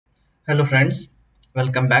Hello friends,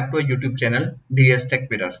 welcome back to our YouTube channel DS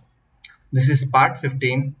Tech Mirror. This is part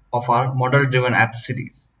 15 of our model driven app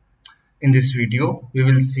series. In this video, we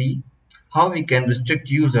will see how we can restrict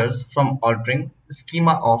users from altering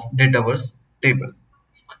schema of Dataverse table.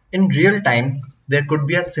 In real time, there could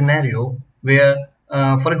be a scenario where,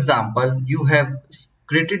 for example, you have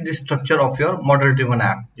created the structure of your model driven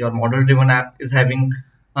app. Your model driven app is having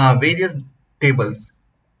various tables.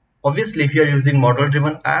 Obviously, if you are using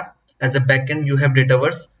model-driven app as a backend, you have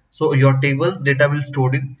Dataverse. So your table data will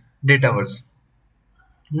stored in Dataverse.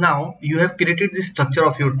 Now you have created the structure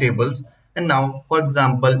of your tables, and now, for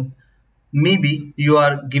example, maybe you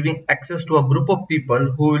are giving access to a group of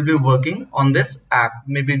people who will be working on this app.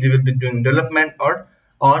 Maybe they will be doing development or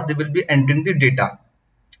they will be entering the data.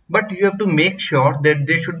 But you have to make sure that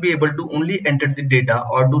they should be able to only enter the data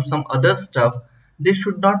or do some other stuff. They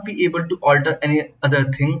should not be able to alter any other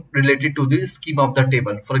thing related to the schema of the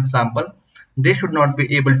table. For example, they should not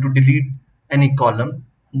be able to delete any column.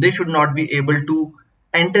 They should not be able to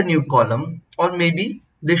enter new column, or maybe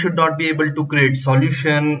they should not be able to create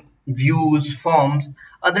solution, views, forms,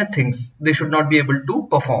 other things they should not be able to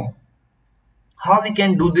perform. How we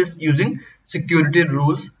can do this using security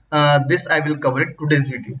rules, this I will cover in today's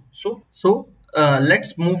video. So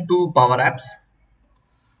let's move to Power Apps.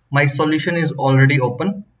 My solution is already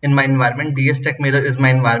open in my environment. DS Tech Mirror is my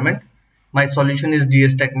environment. My solution is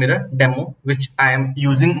DS Tech Mirror demo, which I am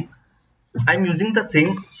using. I'm using the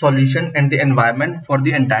same solution and the environment for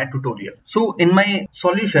the entire tutorial. So in my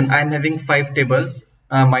solution, I'm having 5 tables: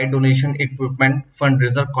 my donation, equipment,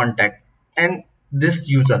 fundraiser, contact, and this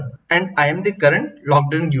user, and I am the current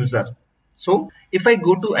logged in user. So if I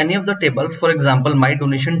go to any of the table, for example, my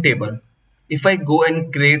donation table, if I go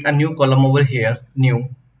and create a new column over here, new,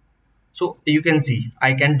 so you can see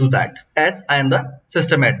I can do that as I am the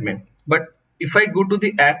system admin. But if I go to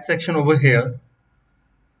the app section over here,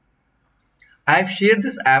 I have shared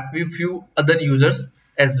this app with few other users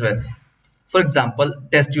as well. For example,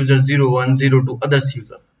 test user 01, 02, others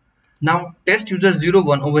user. Now test user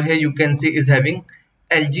 01 over here, you can see is having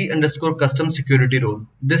LG_custom security role.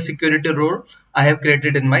 This security role I have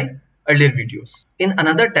created in my earlier videos. In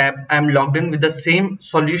another tab, I am logged in with the same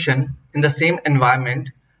solution in the same environment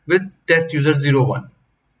with test user 01.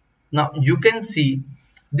 Now you can see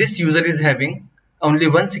this user is having only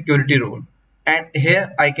one security role, and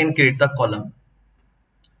here I can create the column.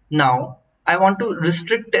 Now I want to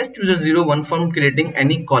restrict test user 01 from creating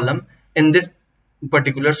any column in this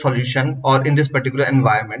particular solution or in this particular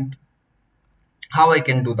environment. How I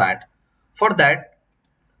can do that? For that,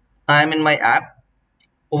 I am in my app.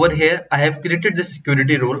 Over here I have created this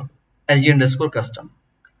security role LG_custom.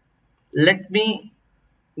 Let me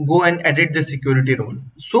go and edit the security role.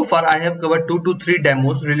 So far I have covered 2 to 3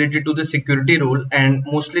 demos related to the security role, and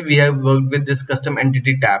mostly we have worked with this custom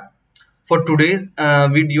entity tab. For today's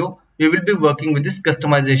video, we will be working with this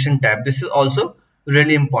customization tab. This is also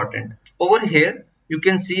really important. Over here you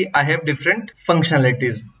can see I have different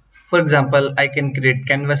functionalities. For example, I can create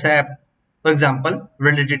canvas app. For example,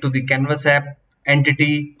 related to the canvas app,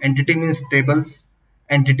 entity means tables,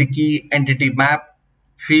 entity key, entity map,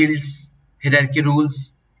 fields, hierarchy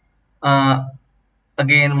rules.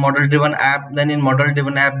 Again, model driven app. Then in model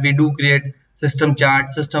driven app we do create system chart,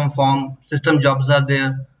 system form, system jobs are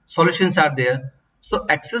there, solutions are there. So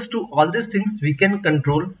access to all these things we can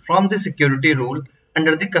control from the security role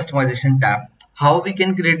under the customization tab. How we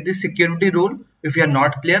can create this security role? If you are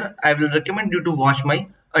not clear, I will recommend you to watch my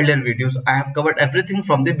earlier videos. I have covered everything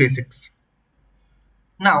from the basics.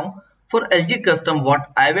 Now for LG custom,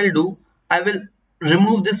 what I will do, I will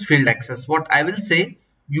remove this field access. What I will say,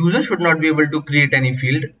 user should not be able to create any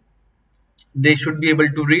field. They should be able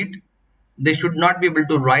to read. They should not be able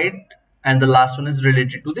to write. And the last one is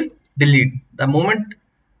related to the delete. The moment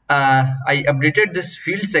I updated this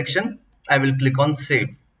field section, I will click on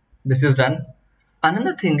save. This is done.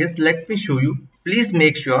 Another thing is, let me show you. Please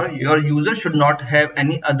make sure your user should not have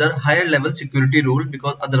any other higher level security role,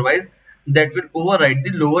 because otherwise that will override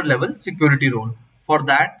the lower level security role. For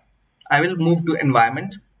that, I will move to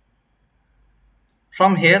environment.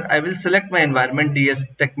 From here I will select my environment DS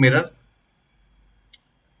Tech Mirror.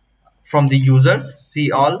 From the users,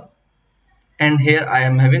 see all, and here I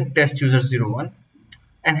am having test user 01,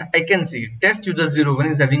 and I can see test user 01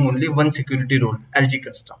 is having only one security role, LG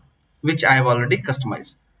custom, which I have already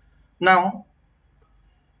customized. Now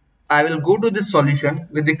I will go to this solution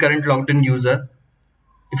with the current logged in user.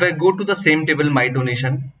 If I go to the same table, my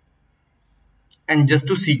donation, and just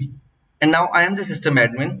to see, and now I am the system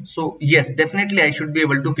admin, so yes, definitely I should be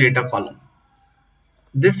able to create a column.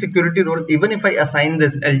 This security role, even if I assign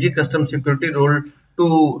this LG custom security role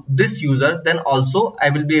to this user, then also I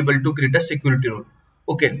will be able to create a security role.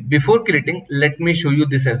 Okay, before creating, let me show you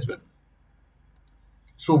this as well.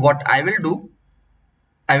 So what I will do,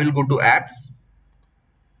 I will go to apps.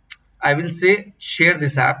 I will say share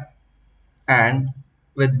this app and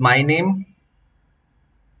with my name,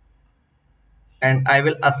 and I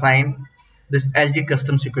will assign this LG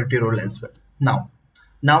custom security role as well.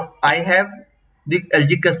 Now I have the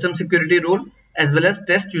LG custom security role as well as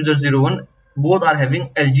test user 01. Both are having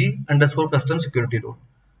LG underscore custom security role.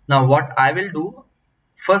 Now what I will do,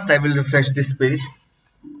 first I will refresh this page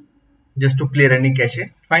just to clear any cache.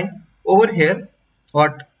 Fine. Over here,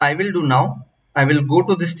 what I will do now, I will go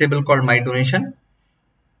to this table called my donation,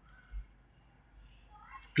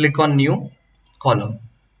 click on new column,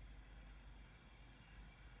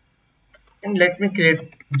 and let me create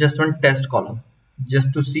just one test column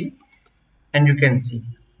just to see. And you can see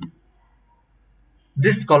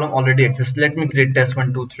this column already exists. Let me create test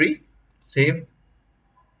 1 2 3, save,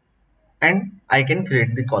 and I can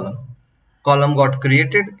create the column got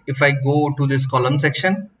created. If I go to this column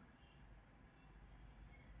section,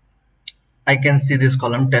 I can see this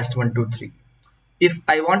column test 1 2 3. If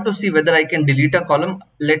I want to see whether I can delete a column,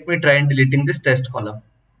 let me try and deleting this test column.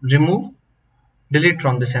 Remove, delete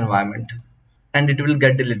from this environment, and it will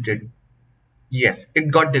get deleted. Yes, it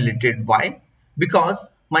got deleted. Why? Because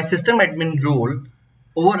my system admin role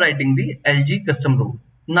overriding the LG custom role.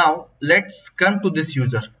 Now let's come to this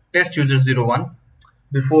user, test user 01.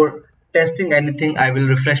 Before testing anything, I will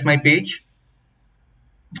refresh my page.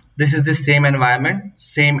 This is the same environment,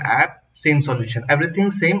 same app, same solution,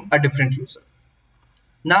 everything same, a different user.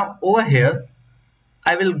 Now over here,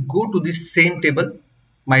 I will go to this same table,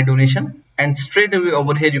 my donation, and straight away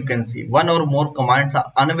over here you can see one or more commands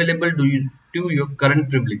are unavailable due to your current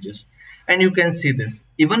privileges. And you can see this,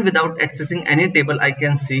 even without accessing any table, I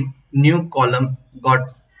can see new column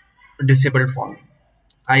got disabled for me.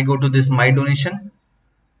 I go to this my donation.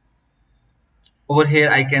 Over here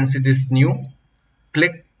I can see this new,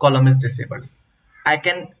 click, column is disabled. I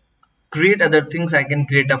can create other things. I can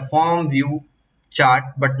create a form, view, chart,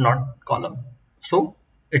 but not column. So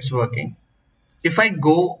it's working. If I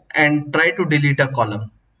go and try to delete a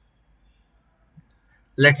column,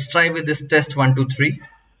 let's try with this test 1 2 3,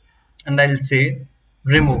 and I'll say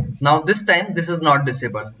remove. Now this time this is not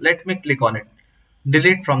disabled. Let me click on it,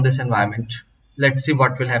 delete from this environment. Let's see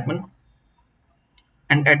what will happen.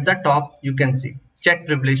 And at the top you can see check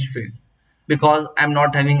privilege field, because I'm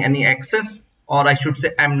not having any access, or I should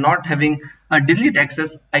say I'm not having a delete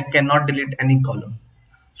access. I cannot delete any column.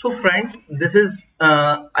 So friends, this is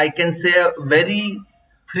I can say a very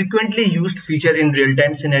frequently used feature in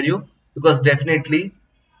real-time scenario, because definitely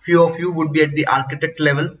few of you would be at the architect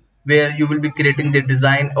level where you will be creating the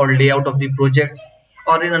design or layout of the projects,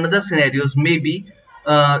 or in another scenarios maybe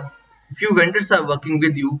few vendors are working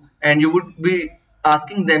with you and you would be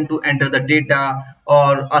asking them to enter the data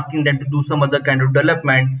or asking them to do some other kind of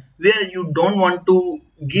development where you don't want to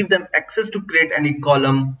give them access to create any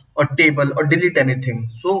column or table or delete anything.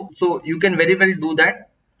 So you can very well do that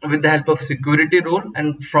with the help of security role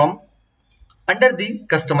and from under the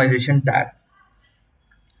customization tab.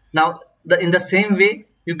 Now in the same way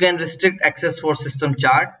you can restrict access for system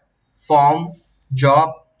chart, form,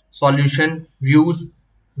 job, solution, views,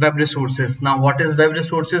 web resources. Now what is web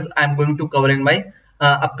resources? I'm going to cover in my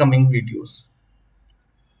upcoming videos.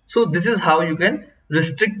 So this is how you can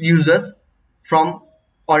restrict users from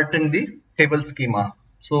altering the table schema.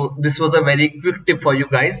 So this was a very quick tip for you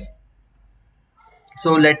guys.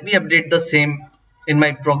 So let me update the same in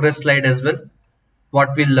my progress slide as well.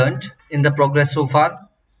 What we learned in the progress so far,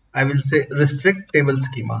 I will say restrict table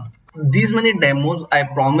schema. These many demos I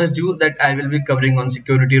promised you that I will be covering on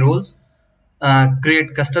security roles.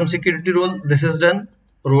 Create custom security role, this is done.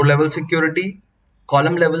 Row level security,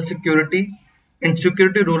 column level security, and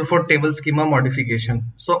security rule for table schema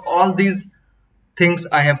modification. So all these things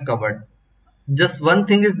I have covered. Just one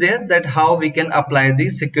thing is there, that how we can apply the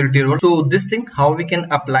security rule. So this thing, how we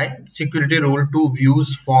can apply security rule to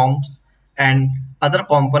views, forms, and other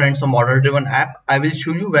components of model driven app, I will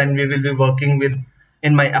show you when we will be working with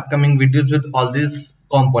in my upcoming videos with all these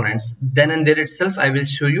components. Then and there itself I will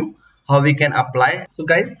show you how we can apply. So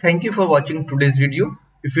guys, thank you for watching today's video.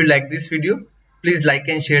 If you like this video, please like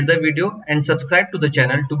and share the video and subscribe to the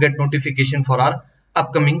channel to get notification for our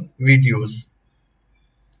upcoming videos.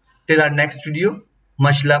 Till our next video,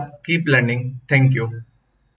 much love, keep learning. Thank you.